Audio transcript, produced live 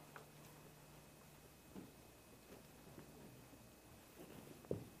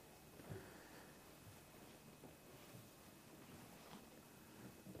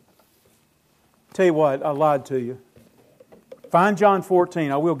Tell you what, I lied to you. Find John 14.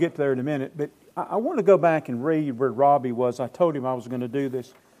 I will get there in a minute. But I want to go back and read where Robbie was. I told him I was going to do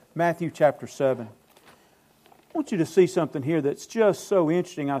this. Matthew chapter 7. I want you to see something here that's just so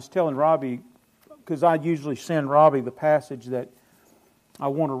interesting. I was telling Robbie, because I usually send Robbie the passage that I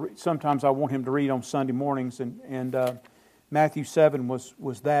want to read. Sometimes I want him to read on Sunday mornings. And Matthew 7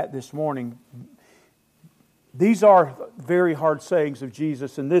 was that this morning. These are very hard sayings of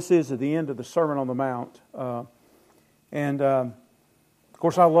Jesus, and this is at the end of the Sermon on the Mount. Of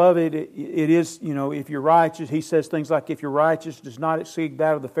course, I love it. It is, if you're righteous, He says things like, if your righteousness does not exceed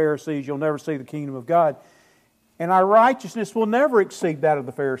that of the Pharisees, you'll never see the kingdom of God. And our righteousness will never exceed that of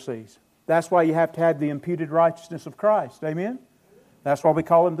the Pharisees. That's why you have to have the imputed righteousness of Christ. Amen? That's why we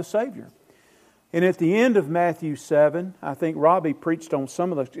call Him the Savior. And at the end of Matthew 7, I think Robbie preached on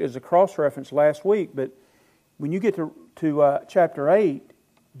some of the as a cross-reference last week, but when you get to chapter 8,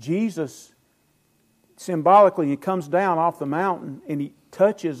 Jesus symbolically, He comes down off the mountain and He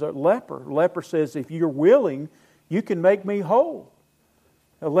touches a leper. The leper says, if you're willing, you can make me whole.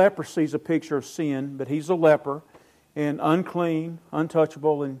 A leper sees a picture of sin, but he's a leper and unclean,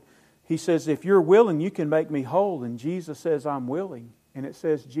 untouchable. And he says, if you're willing, you can make me whole. And Jesus says, I'm willing. And it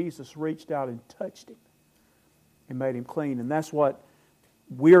says Jesus reached out and touched him and made him clean. And that's what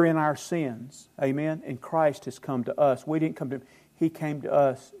we're in our sins. Amen? And Christ has come to us. We didn't come to Him. He came to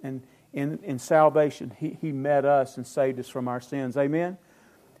us. And in salvation, He met us and saved us from our sins. Amen?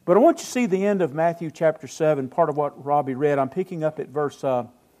 But I want you to see the end of Matthew chapter 7, part of what Robbie read. I'm picking up at verse...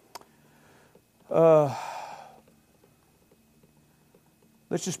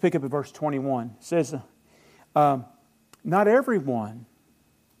 let's just pick up at verse 21. It says, not everyone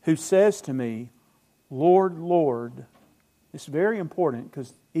who says to me, Lord, Lord... It's very important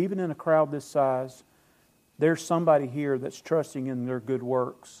because even in a crowd this size, there's somebody here that's trusting in their good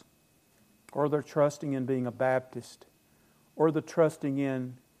works, or they're trusting in being a Baptist, or they're trusting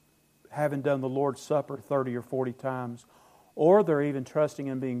in having done the Lord's Supper 30 or 40 times, or they're even trusting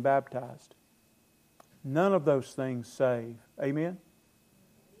in being baptized. None of those things save. Amen?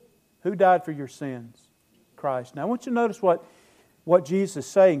 Who died for your sins? Christ. Now I want you to notice what Jesus is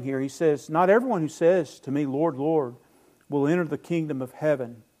saying here. He says, not everyone who says to me, Lord, Lord, will enter the kingdom of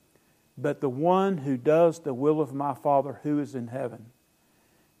heaven, but the one who does the will of my Father who is in heaven.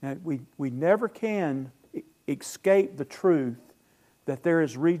 Now, we never can escape the truth that there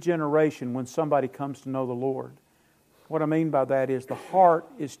is regeneration when somebody comes to know the Lord. What I mean by that is the heart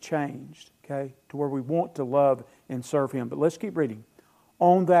is changed, okay, to where we want to love and serve Him. But let's keep reading.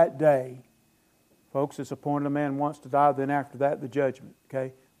 On that day, folks, it's appointed a man wants to die, then after that the judgment,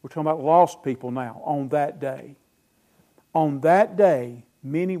 okay? We're talking about lost people now, on that day. On that day,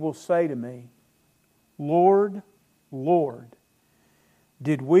 many will say to me, Lord, Lord,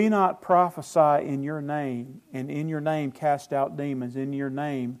 did we not prophesy in your name, and in your name cast out demons, in your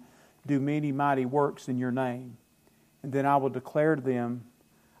name do many mighty works in your name? And then I will declare to them,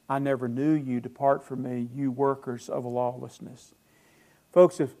 I never knew you, depart from me, you workers of lawlessness.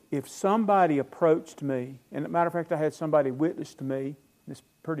 Folks, if somebody approached me, and as a matter of fact, I had somebody witness to me, it's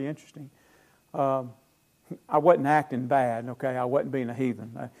pretty interesting, I wasn't acting bad, okay? I wasn't being a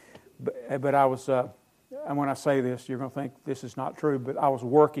heathen. But I was, and when I say this, you're going to think this is not true, but I was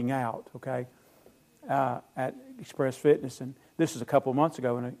working out, okay, at Express Fitness. And this is a couple of months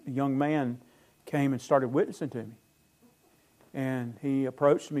ago, and a young man came and started witnessing to me. And he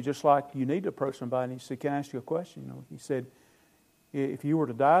approached me just like you need to approach somebody. And he said, can I ask you a question? He said, if you were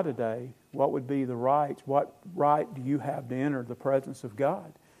to die today, what would be the rights? What right do you have to enter the presence of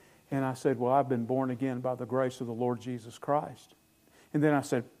God? And I said, well, I've been born again by the grace of the Lord Jesus Christ. And then I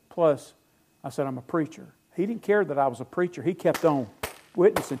said, I'm a preacher. He didn't care that I was a preacher. He kept on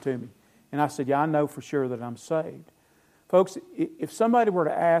witnessing to me. And I said, yeah, I know for sure that I'm saved. Folks, if somebody were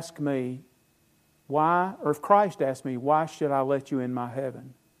to ask me why, or if Christ asked me, why should I let you in my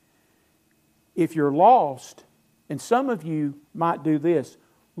heaven? If you're lost, and some of you might do this,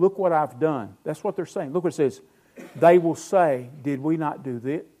 look what I've done. That's what they're saying. Look what it says. They will say, did we not do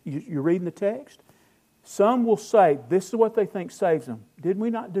this? You're reading the text? Some will say, this is what they think saves them. Did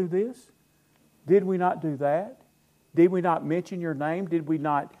we not do this? Did we not do that? Did we not mention your name? Did we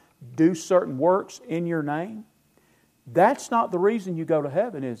not do certain works in your name? That's not the reason you go to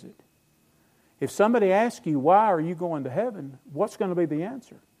heaven, is it? If somebody asks you, why are you going to heaven? What's going to be the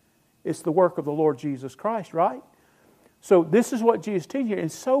answer? It's the work of the Lord Jesus Christ, right? So this is what Jesus teaches here.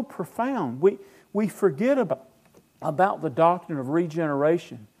 It's so profound. We forget about the doctrine of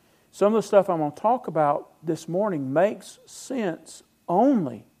regeneration. Some of the stuff I'm going to talk about this morning makes sense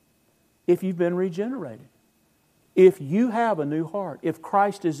only if you've been regenerated. If you have a new heart, if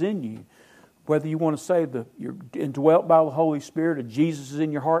Christ is in you. whether you want to say you're indwelt by the Holy Spirit or Jesus is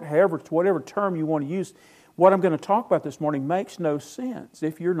in your heart, whatever term you want to use, what I'm going to talk about this morning makes no sense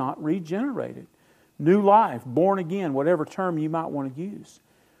if you're not regenerated. New life, born again, whatever term you might want to use.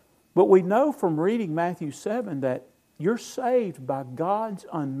 But we know from reading Matthew 7 that you're saved by God's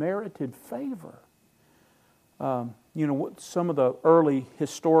unmerited favor. Some of the early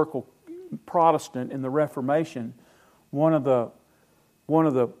historical Protestant in the Reformation, one of the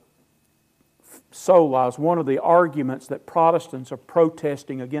solas, one of the arguments that Protestants are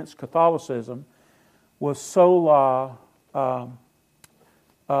protesting against Catholicism was sola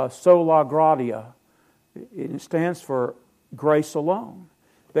gratia. It stands for grace alone.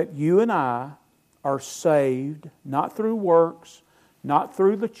 That you and I are saved not through works, not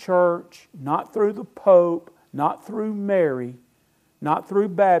through the church, not through the Pope, not through Mary, not through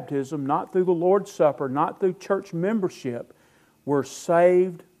baptism, not through the Lord's Supper, not through church membership. We're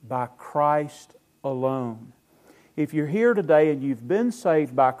saved by Christ alone. If you're here today and you've been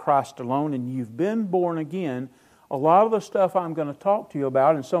saved by Christ alone and you've been born again, a lot of the stuff I'm going to talk to you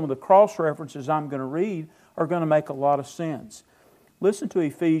about and some of the cross references I'm going to read are going to make a lot of sense. Listen to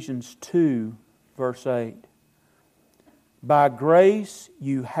Ephesians 2, verse 8. By grace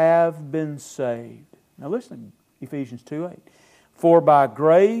you have been saved. Now listen to Ephesians 2:8. For by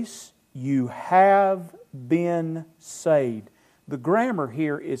grace you have been saved. The grammar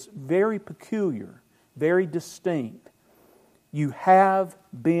here is very peculiar, very distinct. You have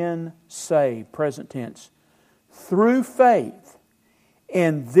been saved, present tense, through faith.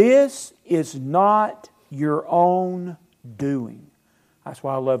 And this is not your own doing. That's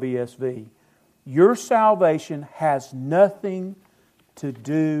why I love ESV. Your salvation has nothing to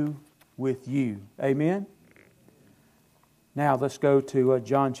do with you. Amen? Now let's go to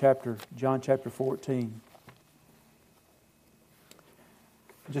John chapter 14.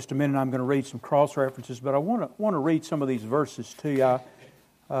 In just a minute I'm going to read some cross references, but I want to read some of these verses to you.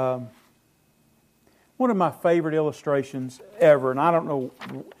 One of my favorite illustrations ever, and I don't know,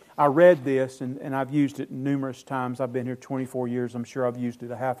 I read this and I've used it numerous times. I've been here 24 years. I'm sure I've used it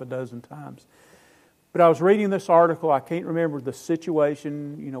a half a dozen times. But I was reading this article. I can't remember the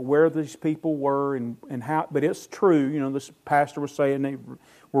situation, where these people were and how. But it's true. This pastor was saying they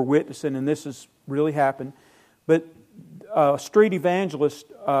were witnessing, and this has really happened. But a street evangelist,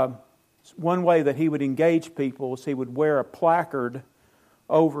 one way that he would engage people is he would wear a placard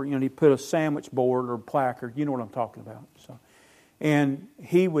over. He'd put a sandwich board or a placard. You know what I'm talking about. And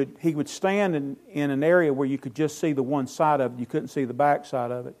he would stand in an area where you could just see the one side of it. You couldn't see the back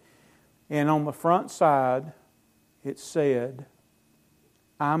side of it. And on the front side, it said,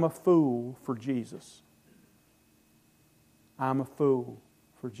 I'm a fool for Jesus. I'm a fool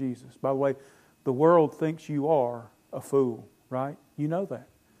for Jesus. By the way, the world thinks you are a fool, right? You know that.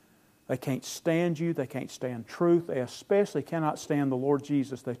 They can't stand you. They can't stand truth. They especially cannot stand the Lord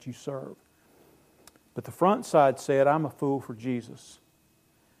Jesus that you serve. But the front side said, I'm a fool for Jesus.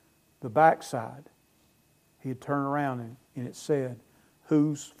 The back side, he'd turn around and it said,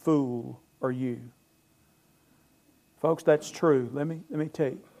 whose fool are you? Folks, that's true. Let me tell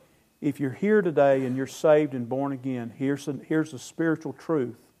you. If you're here today and you're saved and born again, here's the spiritual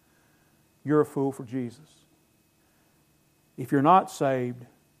truth. You're a fool for Jesus. If you're not saved,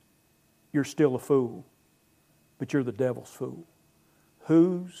 you're still a fool. But you're the devil's fool.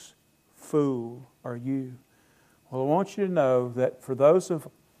 Whose fool are you? Well, I want you to know that for those of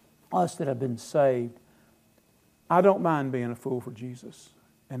us that have been saved, I don't mind being a fool for Jesus.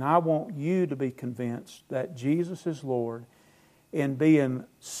 And I want you to be convinced that Jesus is Lord and being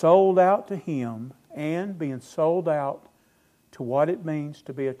sold out to Him and being sold out to what it means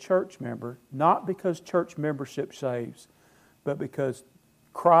to be a church member, not because church membership saves, but because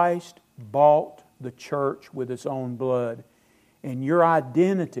Christ bought the church with His own blood. And your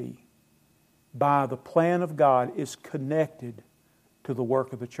identity by the plan of God is connected to the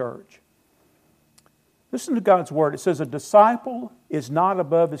work of the church. Listen to God's Word. It says, a disciple is not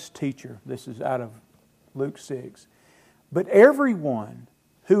above his teacher. This is out of Luke 6. But everyone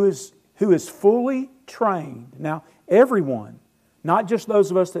who is fully trained, now everyone, not just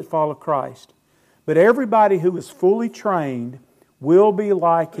those of us that follow Christ, but everybody who is fully trained will be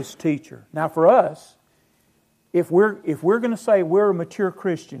like his teacher. Now for us, if we're going to say we're a mature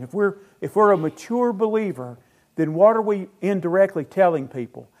Christian, if we're a mature believer, then what are we indirectly telling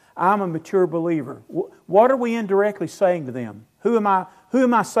people? I'm a mature believer. What are we indirectly saying to them? Who am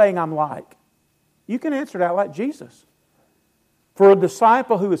I saying I'm like? You can answer that like Jesus. For a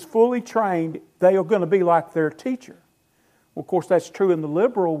disciple who is fully trained, they are going to be like their teacher. Well, of course, that's true in the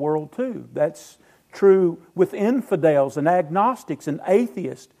liberal world too. That's true with infidels and agnostics and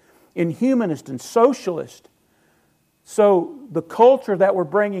atheists. and humanist and socialist. So the culture that we're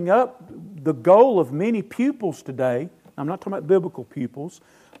bringing up, the goal of many pupils today, I'm not talking about biblical pupils,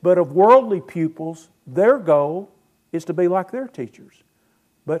 but of worldly pupils, their goal is to be like their teachers.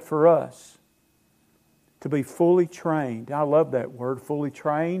 But for us, to be fully trained. I love that word, fully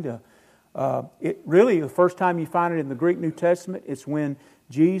trained. It really, the first time you find it in the Greek New Testament, it's when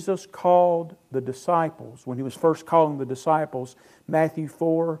Jesus called the disciples. When He was first calling the disciples, Matthew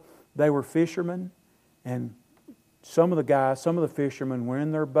 4, they were fishermen, and some of the fishermen were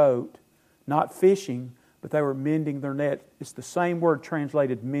in their boat, not fishing, but they were mending their net. It's the same word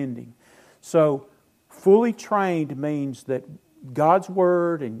translated mending. So, fully trained means that God's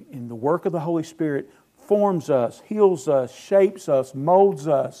Word and the work of the Holy Spirit forms us, heals us, shapes us, molds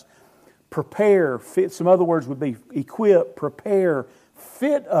us, prepare, fit. Some other words would be equip, prepare,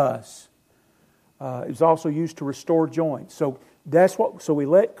 fit us. It's also used to restore joints. So we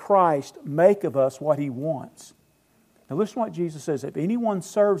let Christ make of us what He wants. Now listen to what Jesus says. If anyone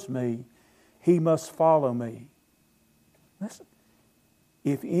serves me, he must follow me. Listen.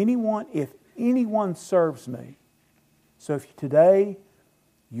 If anyone serves me. So if today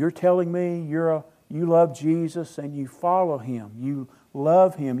you're telling me you love Jesus and you follow Him, you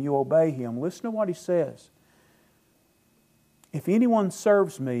love Him, you obey Him, listen to what He says. If anyone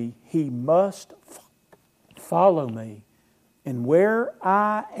serves me, he must follow me. And where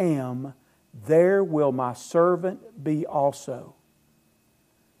I am, there will my servant be also.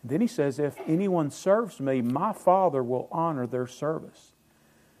 And then He says, if anyone serves me, my Father will honor their service.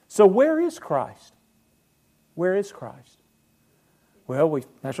 So where is Christ? Where is Christ? Well,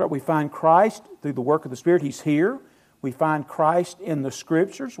 that's right. We find Christ through the work of the Spirit. He's here. We find Christ in the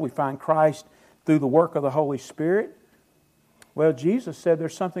Scriptures. We find Christ through the work of the Holy Spirit. Well, Jesus said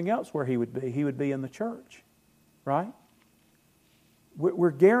there's something else where He would be. He would be in the church. Right?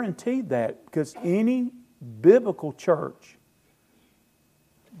 We're guaranteed that because any biblical church,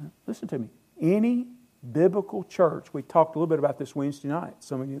 listen to me, any biblical church, we talked a little bit about this Wednesday night.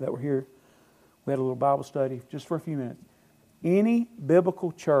 Some of you that were here, we had a little Bible study just for a few minutes. Any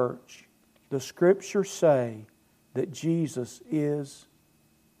biblical church, the Scriptures say that Jesus is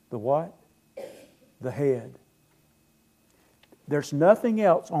the what? The head. There's nothing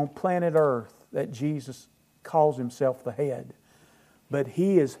else on planet Earth that Jesus calls Himself the head. But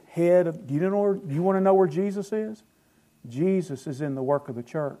He is head of... You want to know where Jesus is? Jesus is in the work of the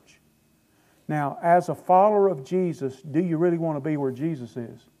church. Now, as a follower of Jesus, do you really want to be where Jesus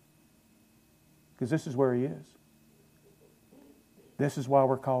is? Because this is where He is. This is why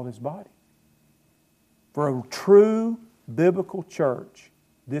we're called His body. For a true biblical church,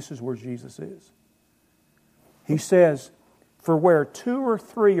 this is where Jesus is. He says, for where 2 or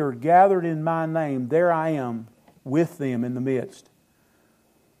 3 are gathered in my name, there I am with them in the midst.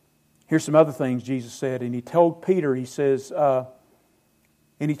 Here's some other things Jesus said. And He told Peter, He says, and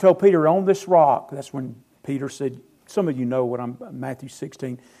He told Peter, on this rock, that's when Peter said, some of you know what Matthew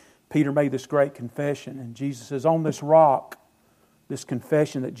 16, Peter made this great confession. And Jesus says, on this rock, this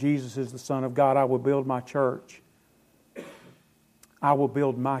confession that Jesus is the Son of God, I will build my church. I will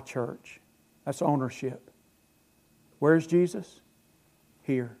build my church. That's ownership. Where's Jesus?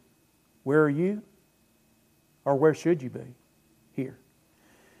 Here. Where are you? Or where should you be? Here.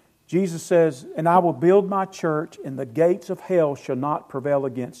 Jesus says, and I will build my church, and the gates of hell shall not prevail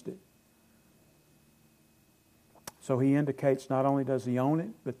against it. So He indicates not only does He own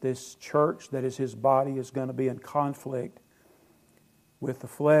it, but this church that is His body is going to be in conflict with the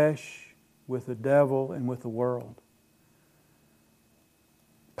flesh, with the devil, and with the world.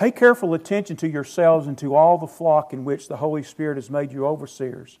 Pay careful attention to yourselves and to all the flock in which the Holy Spirit has made you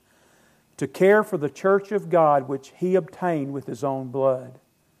overseers, to care for the church of God which He obtained with His own blood.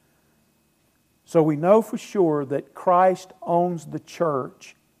 So we know for sure that Christ owns the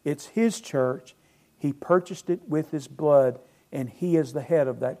church. It's His church. He purchased it with His blood, and He is the head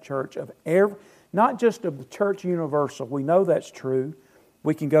of that church, not just of the church universal. We know that's true.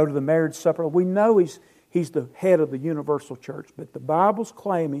 We can go to the marriage supper. We know He's the head of the universal church. But the Bible's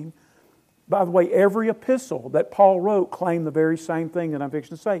claiming, by the way, every epistle that Paul wrote claimed the very same thing that I'm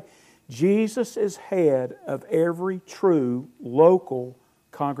fixing to say. Jesus is head of every true local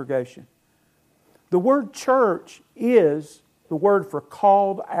congregation. The word church is the word for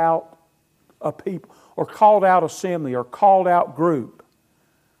called out a people, or called out assembly, or called out group.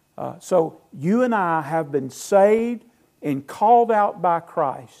 So you and I have been saved and called out by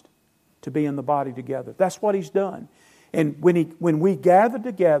Christ to be in the body together. That's what He's done. And when we gather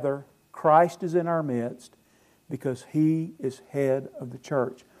together, Christ is in our midst because He is head of the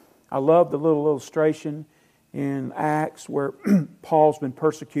church. I love the little illustration in Acts where Paul's been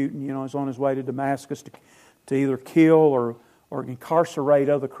persecuting, is on his way to Damascus to either kill or incarcerate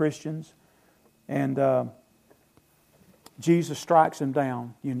other Christians. And Jesus strikes him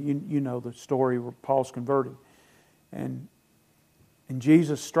down. You know the story where Paul's converted. And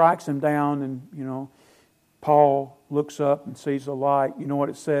Jesus strikes him down, and, Paul looks up and sees the light. You know what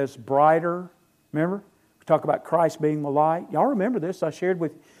it says? Brighter. Remember? We talk about Christ being the light. Y'all remember this? I shared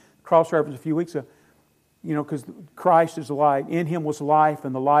with Cross Reference a few weeks ago. Because Christ is the light. In Him was life,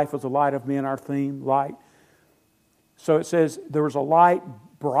 and the life was the light of men, our theme, light. So it says, there was a light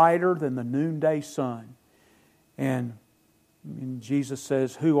brighter than the noonday sun. And Jesus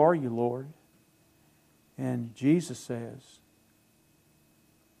says, who are you, Lord? And Jesus says,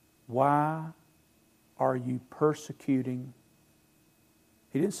 why are you persecuting?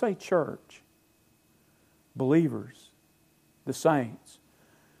 He didn't say church. Believers, the saints.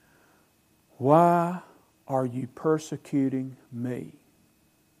 Why are you persecuting me?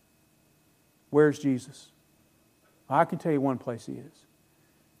 Where's Jesus? I can tell you one place He is.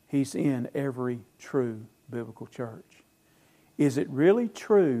 He's in every true biblical church. Is it really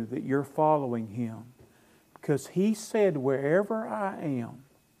true that you're following Him? Because He said, wherever I am,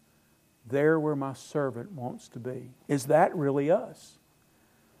 there where my servant wants to be. Is that really us?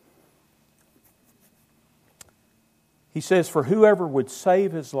 He says, for whoever would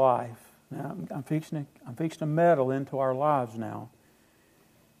save his life. Now, I'm fixing to meddle into our lives now.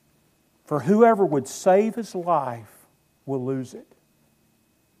 For whoever would save his life will lose it.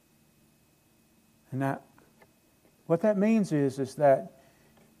 And that, what that means is that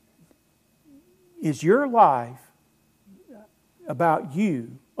is your life about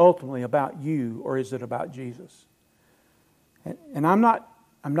you, ultimately about you, or is it about Jesus? And I'm not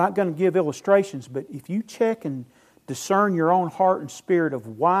going to give illustrations, but if you check and discern your own heart and spirit of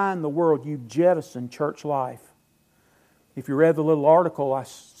why in the world you jettison church life. If you read the little article I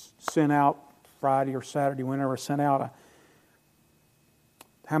sent out Friday or Saturday, whenever I sent out,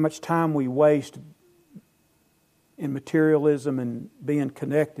 how much time we waste in materialism and being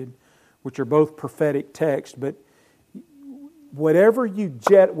connected, which are both prophetic texts. But whatever the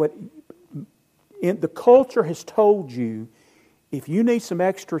culture has told you, if you need some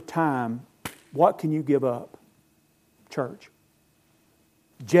extra time, what can you give up? Church.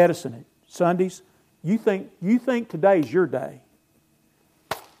 Jettison it. Sundays, you think today's your day.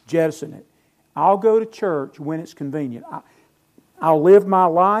 Jettison it. I'll go to church when it's convenient. I'll live my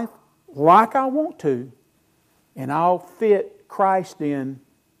life like I want to, and I'll fit Christ in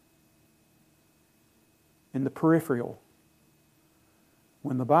the peripheral.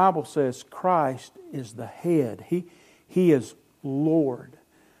 When the Bible says Christ is the head, He is Lord.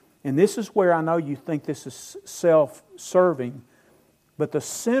 And this is where I know you think this is self-serving, but the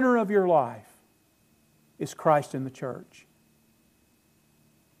center of your life is Christ in the church.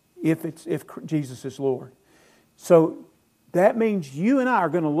 If Jesus is Lord. So that means you and I are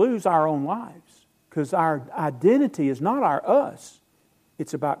going to lose our own lives, because our identity is not our us.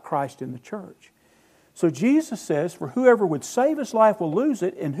 It's about Christ in the church. So Jesus says, for whoever would save his life will lose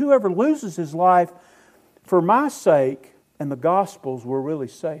it, and whoever loses his life for my sake and the Gospels will really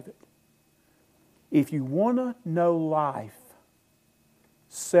save it. If you want to know life,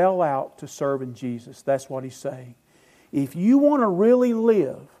 sell out to serving Jesus. That's what He's saying. If you want to really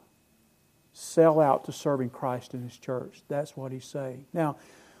live, sell out to serving Christ in His church. That's what He's saying. Now,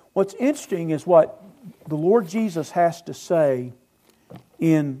 what's interesting is what the Lord Jesus has to say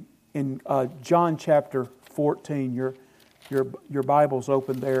in John chapter 14. Your Bible's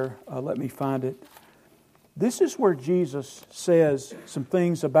open there. Let me find it. This is where Jesus says some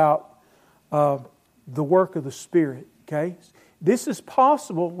things about the work of the Spirit. Okay? This is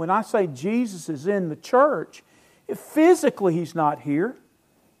possible when I say Jesus is in the church. If physically He's not here,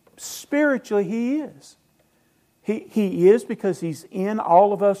 spiritually He is. He is because He's in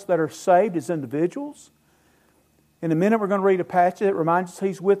all of us that are saved as individuals. In a minute we're going to read a passage that reminds us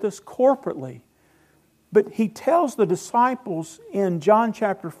He's with us corporately. But He tells the disciples in John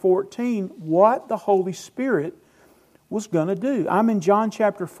chapter 14 what the Holy Spirit was going to do. I'm in John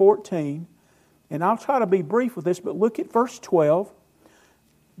chapter 14, and I'll try to be brief with this, but look at verse 12.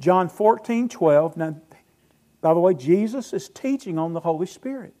 John 14:12. Now, by the way, Jesus is teaching on the Holy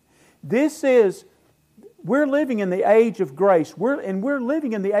Spirit. We're living in the age of grace. We're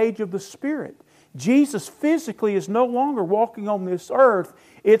living in the age of the Spirit. Jesus physically is no longer walking on this earth.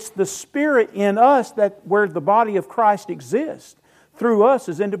 It's the Spirit in us where the body of Christ exists. Through us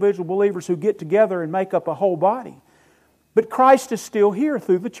as individual believers who get together and make up a whole body. But Christ is still here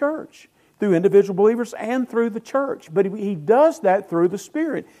through the church. Through individual believers and through the church. But He does that through the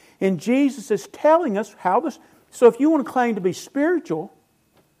Spirit. And Jesus is telling us how this... So if you want to claim to be spiritual,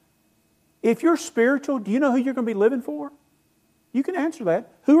 if you're spiritual, do you know who you're going to be living for? You can answer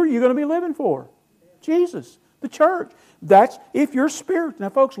that. Who are you going to be living for? Jesus, the church. That's if you're spiritual. Now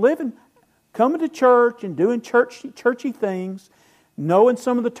folks, coming to church and doing churchy things, knowing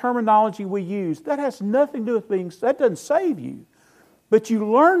some of the terminology we use, that has nothing to do with that doesn't save you. But you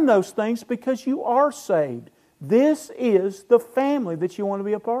learn those things because you are saved. This is the family that you want to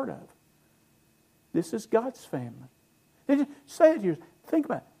be a part of. This is God's family. Say it to yourself. Think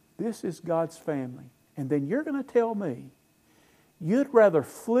about it. This is God's family. And then you're going to tell me you'd rather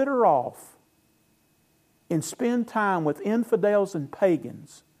flitter off and spend time with infidels and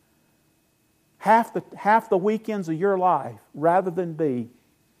pagans half the weekends of your life rather than be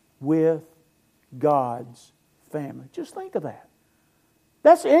with God's family. Just think of that.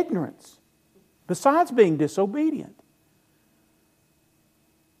 That's ignorance, besides being disobedient.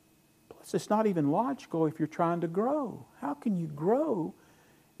 Plus, it's not even logical if you're trying to grow. How can you grow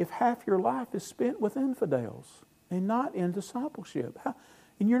if half your life is spent with infidels and not in discipleship?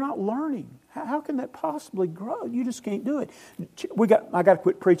 And you're not learning. How can that possibly grow? You just can't do it. I got to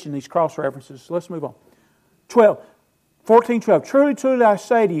quit preaching these cross references. So let's move on. 14:12. Truly, truly, I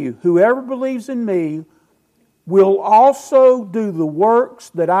say to you, whoever believes in me will also do the works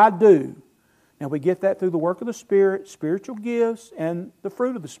that I do. Now we get that through the work of the Spirit, spiritual gifts, and the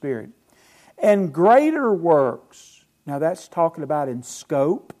fruit of the Spirit. And greater works. Now that's talking about in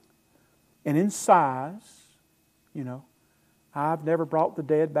scope and in size. You know, I've never brought the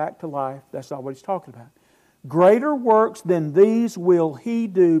dead back to life. That's not what he's talking about. Greater works than these will he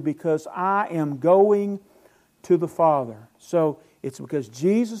do because I am going to the Father. So it's because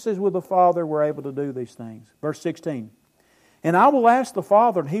Jesus is with the Father we're able to do these things. Verse 16. And I will ask the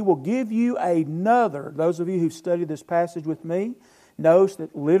Father, and He will give you another. Those of you who've studied this passage with me, knows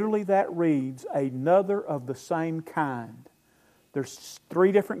that literally that reads, another of the same kind. There's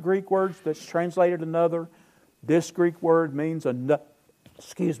 3 different Greek words that's translated another. This Greek word means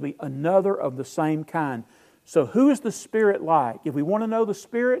another of the same kind. So who is the Spirit like? If we want to know the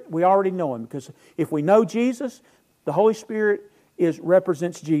Spirit, we already know Him. Because if we know Jesus, the Holy Spirit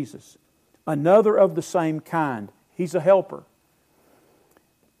represents Jesus. Another of the same kind. He's a helper.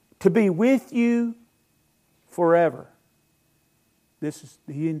 To be with you forever. He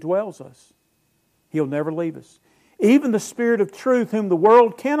indwells us. He'll never leave us. Even the Spirit of truth, whom the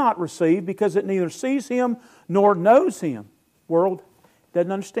world cannot receive because it neither sees Him nor knows Him. World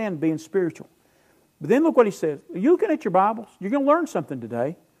doesn't understand being spiritual. But then look what he says. Are you looking at your Bibles? You're going to learn something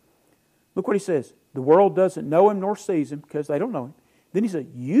today. Look what he says. The world doesn't know Him nor sees Him because they don't know Him. Then he said,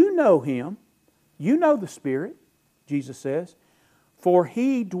 you know Him. You know the Spirit, Jesus says. For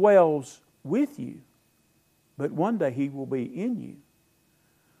He dwells with you. But one day He will be in you.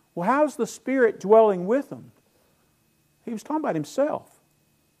 Well, how's the Spirit dwelling with them? He was talking about Himself.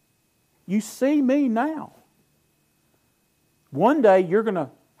 You see me now. One day you're going to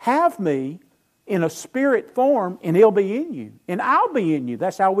have me in a spirit form and He'll be in you. And I'll be in you.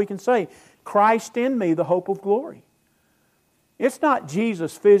 That's how we can say, Christ in me, the hope of glory. It's not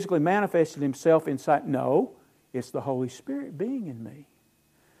Jesus physically manifesting Himself inside. No, it's the Holy Spirit being in me.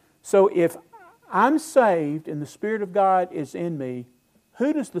 So if I'm saved and the Spirit of God is in me,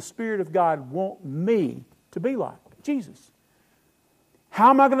 who does the Spirit of God want me to be like? Jesus.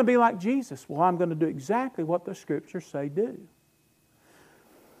 How am I going to be like Jesus? Well, I'm going to do exactly what the Scriptures say do.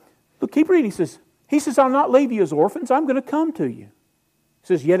 Look, keep reading. He says, I'll not leave you as orphans. I'm going to come to you. He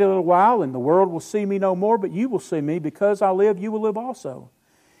says, yet a little while, and the world will see me no more, but you will see me. Because I live, you will live also.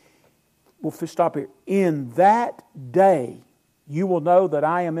 We'll stop here. In that day, you will know that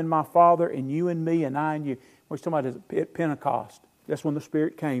I am in my Father, and you in me, and I in you. We're talking about at Pentecost. That's when the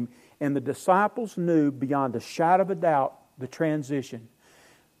Spirit came. And the disciples knew beyond a shadow of a doubt the transition.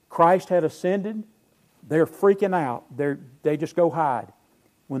 Christ had ascended. They're freaking out. They just go hide.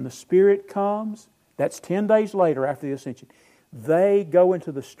 When the Spirit comes, that's 10 days later after the ascension, they go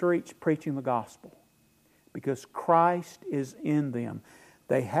into the streets preaching the gospel because Christ is in them.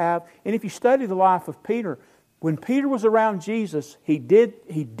 And if you study the life of Peter, when Peter was around Jesus, he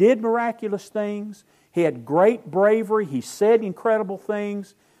did miraculous things. He had great bravery. He said incredible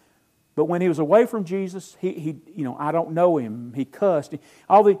things. But when he was away from Jesus, I don't know him. He cussed.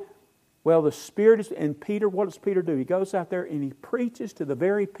 The Spirit is... And Peter, what does Peter do? He goes out there and he preaches to the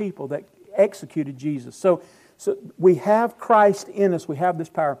very people that executed Jesus. So we have Christ in us. We have this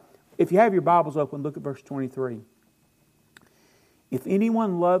power. If you have your Bibles open, look at verse 23. If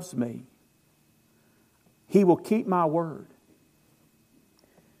anyone loves me, he will keep my word.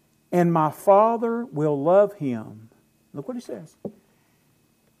 And my Father will love him. Look what he says.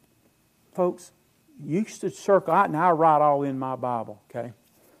 Folks, you should circle out, and I write all in my Bible, okay?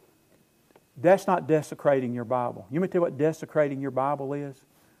 That's not desecrating your Bible. You want me to tell you what desecrating your Bible is?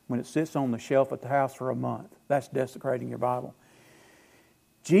 When it sits on the shelf at the house for a month. That's desecrating your Bible.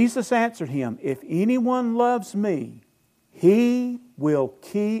 Jesus answered him, if anyone loves me, he will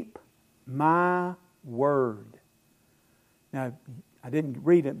keep my word. Now, I didn't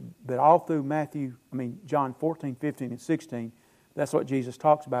read it, but all through John 14, 15, and 16, that's what Jesus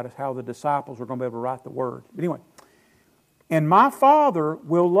talks about, is how the disciples were going to be able to write the word. But anyway, and my Father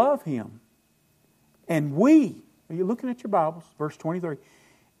will love him. And we, are you looking at your Bibles? Verse 23.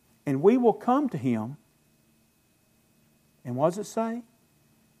 And we will come to him, and what does it say?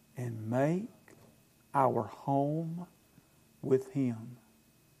 And make our home with him.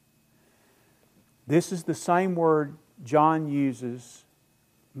 This is the same word John uses.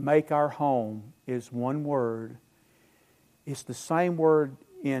 Make our home is one word. It's the same word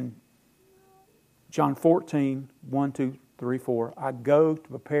in John 14, 1, 2, 3, 4. I go to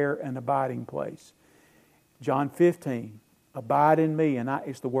prepare an abiding place. John 15, abide in me, and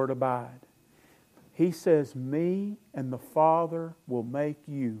it's the word abide. He says, me and the Father will make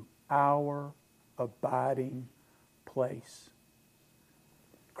you our abiding place.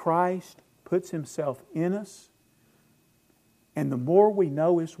 Christ puts Himself in us, and the more we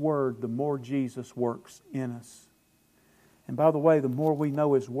know His Word, the more Jesus works in us. And by the way, the more we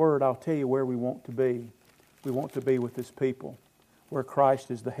know His Word, I'll tell you where we want to be. We want to be with His people, where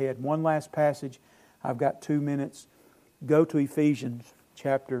Christ is the head. One last passage. I've got 2 minutes. Go to Ephesians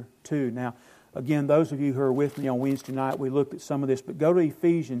chapter 2. Now, again, those of you who are with me on Wednesday night, we looked at some of this, but go to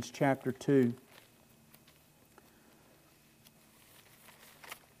Ephesians chapter 2.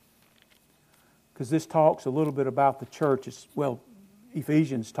 Because this talks a little bit about the church.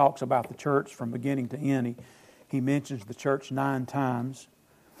 Ephesians talks about the church from beginning to end. He mentions the church 9 times.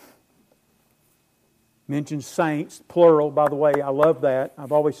 Mentions saints, plural. By the way, I love that.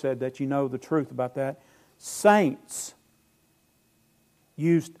 I've always said that. You know the truth about that. Saints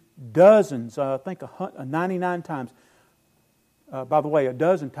used dozens, I think 99 times. By the way, a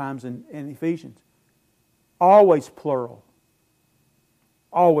dozen times in Ephesians. Always plural.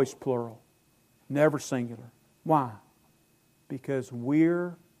 Always plural. Never singular. Why? Because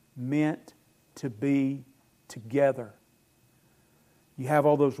we're meant to be together. You have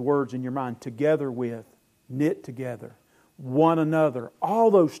all those words in your mind. Together with, knit together, one another. All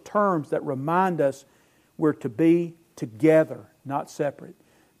those terms that remind us we're to be together, not separate.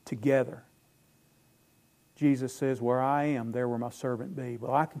 Together. Jesus says, where I am, there will my servant be.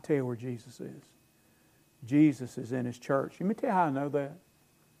 Well, I can tell you where Jesus is. Jesus is in His church. Let me tell you how I know that.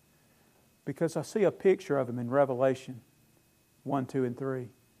 Because I see a picture of Him in Revelation 1, 2, and 3.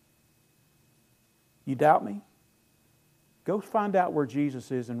 You doubt me? Go find out where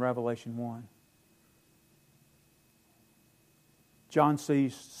Jesus is in Revelation 1. John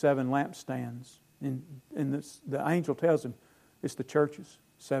sees 7 lampstands. And the angel tells him it's the churches,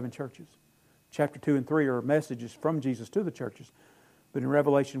 7 churches. Chapter 2 and 3 are messages from Jesus to the churches. But in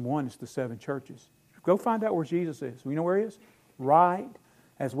Revelation 1, it's the 7 churches. Go find out where Jesus is. You know where He is? Right,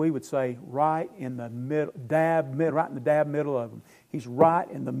 as we would say, right in the middle, right in the dab middle of them. He's right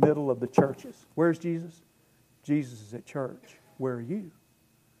in the middle of the churches. Where's Jesus? Jesus is at church. Where are you?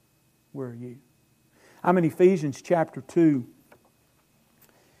 Where are you? I'm in Ephesians chapter 2.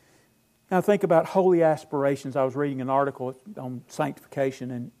 Now think about holy aspirations. I was reading an article on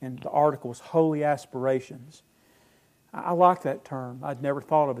sanctification, and the article was holy aspirations. I like that term. I'd never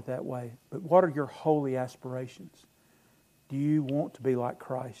thought of it that way. But what are your holy aspirations? Do you want to be like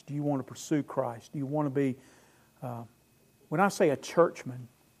Christ? Do you want to pursue Christ? Do you want to be, when I say a churchman,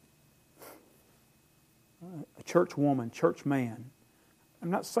 a church woman, church man,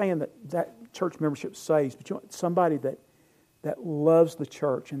 I'm not saying that church membership saves, but you want somebody that loves the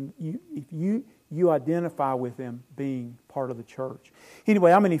church, and if you identify with them being part of the church.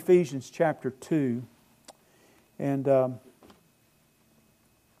 Anyway, I'm in Ephesians chapter 2, and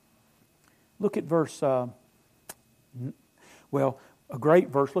look at verse, a great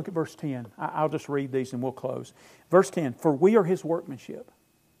verse. Look at verse 10. I'll just read these and we'll close. Verse 10, for we are His workmanship.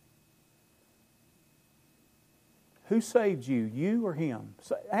 Who saved you? You or Him?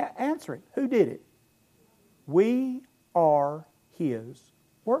 Answer it. Who did it? We are His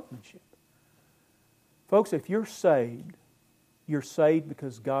workmanship. Folks, if you're saved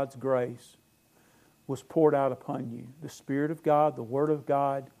because God's grace was poured out upon you. The Spirit of God, the Word of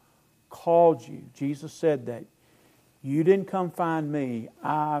God called you. Jesus said that. You didn't come find me,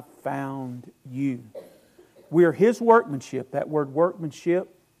 I found you. We are His workmanship. That word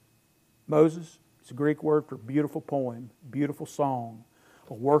workmanship, Moses, it's a Greek word for beautiful poem, beautiful song,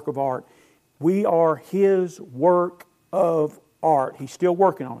 a work of art. We are His work of art. He's still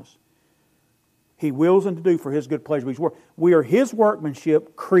working on us. He wills and to do for His good pleasure. We are His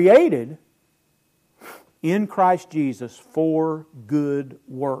workmanship, created in Christ Jesus for good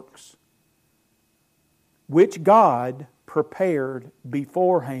works, which God prepared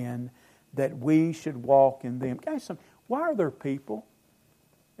beforehand that we should walk in them. Guys, why are there people?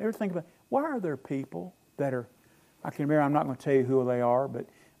 Ever think about why are there people that are? I can remember. I'm not going to tell you who they are, but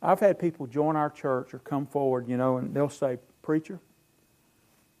I've had people join our church or come forward, and they'll say, "Preacher,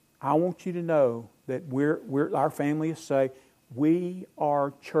 I want you to know that our family is saved. We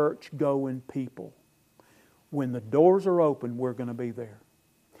are church-going people. When the doors are open, we're going to be there."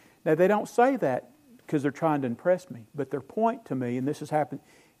 Now, they don't say that because they're trying to impress me, but their point to me, and this has happened,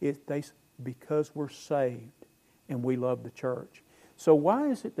 is because we're saved and we love the church. So why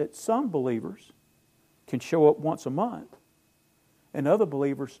is it that some believers can show up once a month and other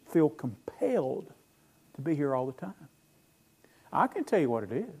believers feel compelled to be here all the time? I can tell you what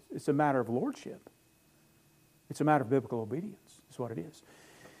it is. It's a matter of lordship. It's a matter of biblical obedience. That's what it is.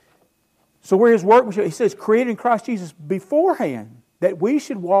 So we're His workmanship. He says, created in Christ Jesus beforehand, that we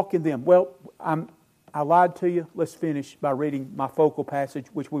should walk in them. Well, I lied to you. Let's finish by reading my focal passage,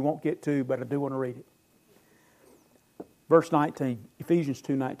 which we won't get to, but I do want to read it. Verse 19, Ephesians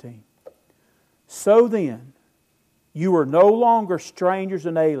 2:19. So then, you are no longer strangers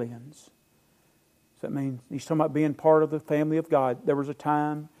and aliens. So that means he's talking about being part of the family of God. There was a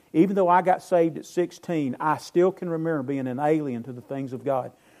time, even though I got saved at 16, I still can remember being an alien to the things of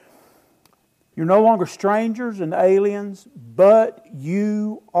God. You're no longer strangers and aliens, but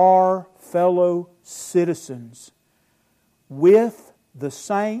you are fellow citizens with the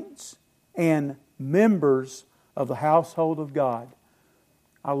saints and members of the household of God.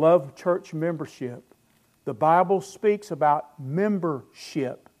 I love church membership. The Bible speaks about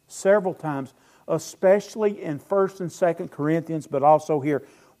membership several times, especially in 1 and 2 Corinthians, but also here.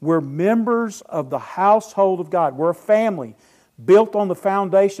 We're members of the household of God. We're a family built on the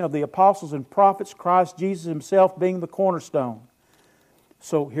foundation of the apostles and prophets, Christ Jesus Himself being the cornerstone.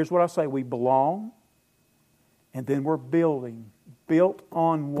 So here's what I say. We belong, and then we're building. Built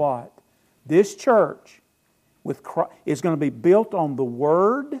on what? This church with Christ is going to be built on the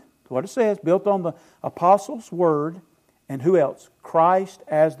Word, what it says, built on the apostles' Word, and who else? Christ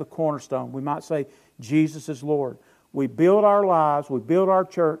as the cornerstone. We might say Jesus is Lord. We build our lives, we build our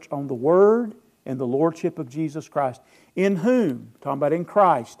church on the Word and the Lordship of Jesus Christ. In whom, talking about in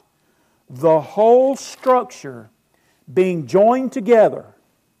Christ, the whole structure being joined together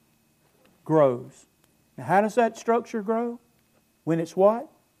grows. Now how does that structure grow? When it's what?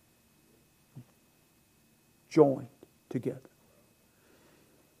 Joined together.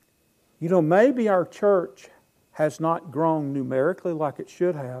 Maybe our church has not grown numerically like it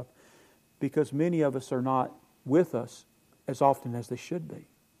should have because many of us are not with us as often as they should be.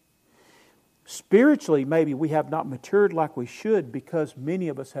 Spiritually, maybe we have not matured like we should because many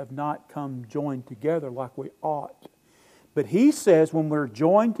of us have not come joined together like we ought. But He says when we're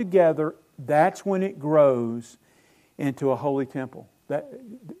joined together, that's when it grows into a holy temple. That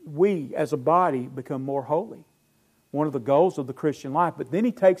we, as a body, become more holy. One of the goals of the Christian life. But then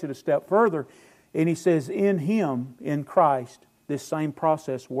He takes it a step further and He says, in Him, in Christ, this same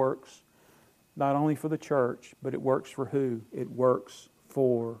process works not only for the church, but it works for who? It works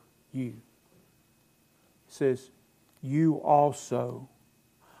for you. It says, you also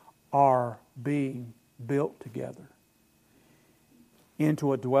are being built together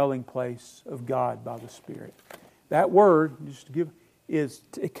into a dwelling place of God by the Spirit. That word, just to give,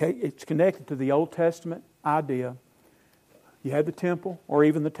 it's connected to the Old Testament idea. You had the temple or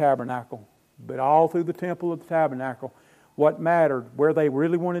even the tabernacle, but all through the temple of the tabernacle, what mattered, where they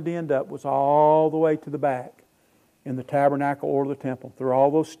really wanted to end up, was all the way to the back in the tabernacle or the temple, through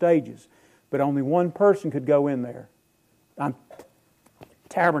all those stages. But only one person could go in there.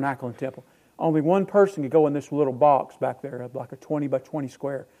 Tabernacle and temple. Only one person could go in this little box back there, like a 20 by 20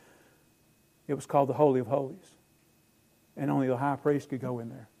 square. It was called the Holy of Holies. And only the high priest could go in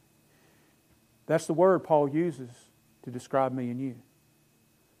there. That's the word Paul uses to describe me and you.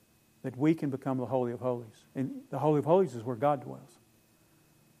 That we can become the Holy of Holies. And the Holy of Holies is where God dwells.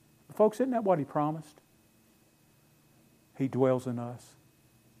 Folks, isn't that what He promised? He dwells in us.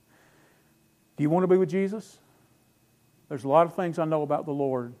 Do you want to be with Jesus? There's a lot of things I know about the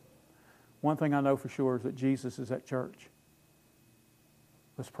Lord. One thing I know for sure is that Jesus is at church.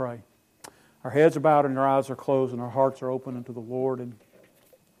 Let's pray. Our heads are bowed and our eyes are closed and our hearts are open unto the Lord. And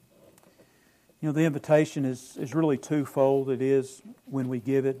the invitation is really twofold. It is when we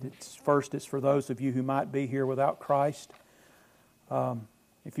give it. It's for those of you who might be here without Christ.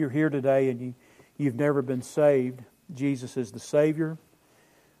 If you're here today and you've never been saved, Jesus is the Savior.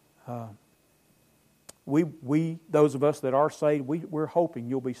 We those of us that are saved, we're hoping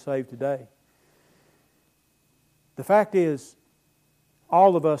you'll be saved today. The fact is,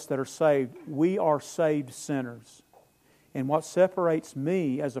 all of us that are saved, we are saved sinners. And what separates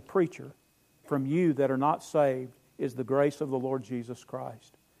me as a preacher from you that are not saved is the grace of the Lord Jesus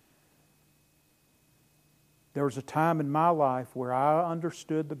Christ. There was a time in my life where I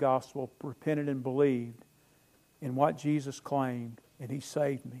understood the gospel, repented and believed in what Jesus claimed, and He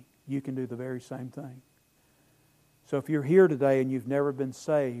saved me. You can do the very same thing. So if you're here today and you've never been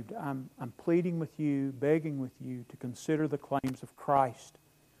saved, I'm pleading with you, begging with you to consider the claims of Christ.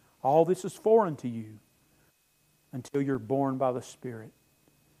 All this is foreign to you until you're born by the Spirit.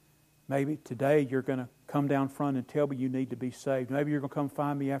 Maybe today you're going to come down front and tell me you need to be saved. Maybe you're going to come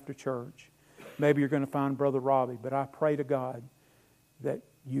find me after church. Maybe you're going to find Brother Robbie. But I pray to God that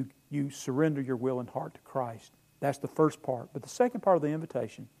you surrender your will and heart to Christ. That's the first part. But the second part of the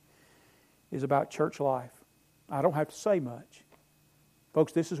invitation is about church life. I don't have to say much.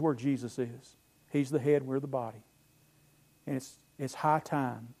 Folks, this is where Jesus is. He's the head, we're the body. And it's high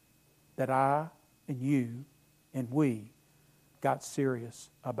time that I and you and we got serious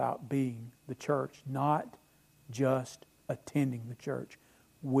about being the church, not just attending the church.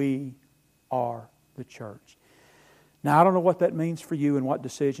 We are the church. Now, I don't know what that means for you and what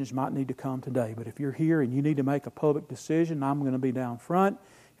decisions might need to come today, but if you're here and you need to make a public decision, I'm going to be down front.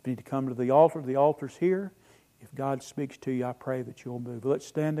 If you need to come to the altar's here. If God speaks to you, I pray that you'll move. Let's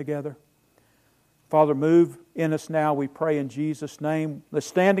stand together. Father, move in us now, we pray in Jesus' name. Let's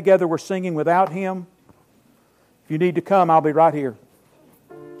stand together. We're singing Without Him. If you need to come, I'll be right here.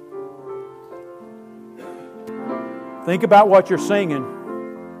 Think about what you're singing.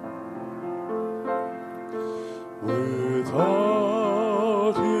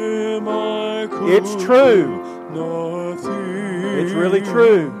 Without Him I could It's true. nothing. It's really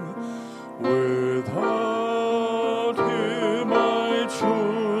true. Without Him I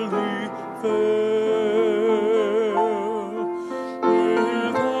truly fail.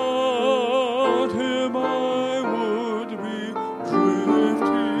 Without Him I would be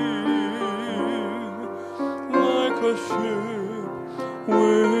drifting like a ship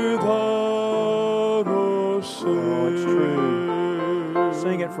without a sail. Oh, it's true.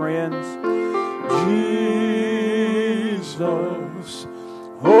 Sing it, friends. Jesus,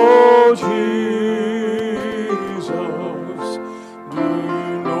 oh Jesus, do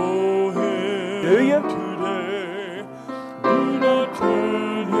you know Him Do you? today? Do not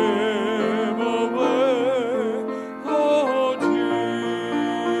turn Him away. Oh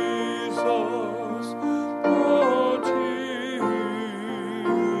Jesus, oh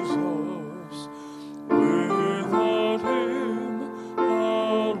Jesus, without Him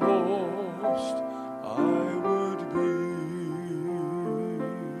how lost I would be.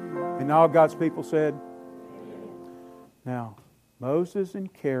 And all God's people said, now, Moses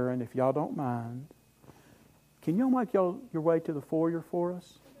and Karen, if y'all don't mind, can y'all make your way to the foyer for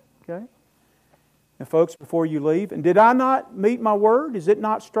us? Okay? And folks, before you leave, and did I not meet my word? Is it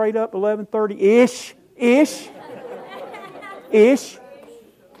not straight up 11:30-ish? Ish? Ish?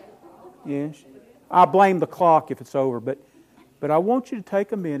 Ish? I blame the clock if it's over, but I want you to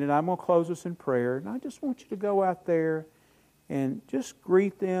take a minute. I'm going to close us in prayer, and I just want you to go out there and just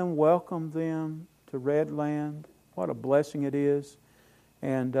greet them, welcome them to Redland. What a blessing it is.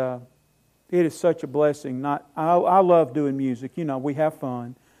 And it is such a blessing. I love doing music. You know, we have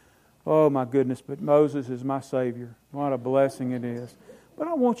fun. Oh, my goodness, but Moses is my Savior. What a blessing it is. But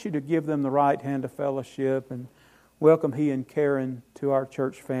I want you to give them the right hand of fellowship and welcome he and Karen to our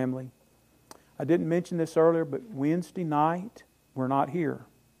church family. I didn't mention this earlier, but Wednesday night, we're not here.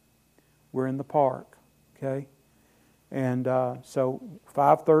 We're in the park, okay? And so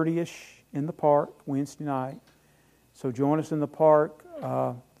 5:30-ish in the park Wednesday night. So join us in the park.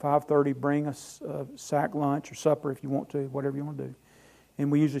 5:30, bring us a sack lunch or supper if you want to, whatever you want to do.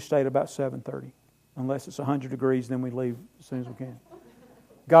 And we usually stay at about 7:30. Unless it's 100 degrees, then we leave as soon as we can.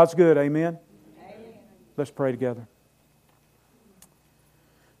 God's good, amen? Amen. Let's pray together.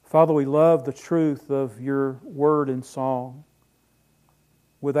 Father, we love the truth of your word and song.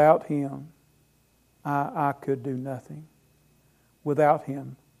 Without Him, I could do nothing. Without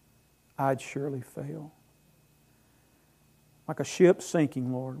Him, I'd surely fail. Like a ship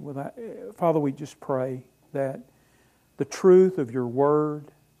sinking, Lord. Father, we just pray that the truth of your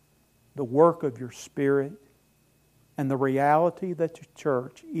word, the work of your Spirit, and the reality that your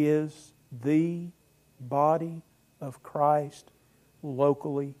church is the body of Christ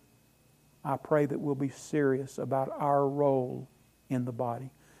locally, I pray that we'll be serious about our role in the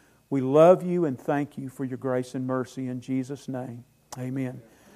body. We love you and thank you for your grace and mercy in Jesus' name. Amen.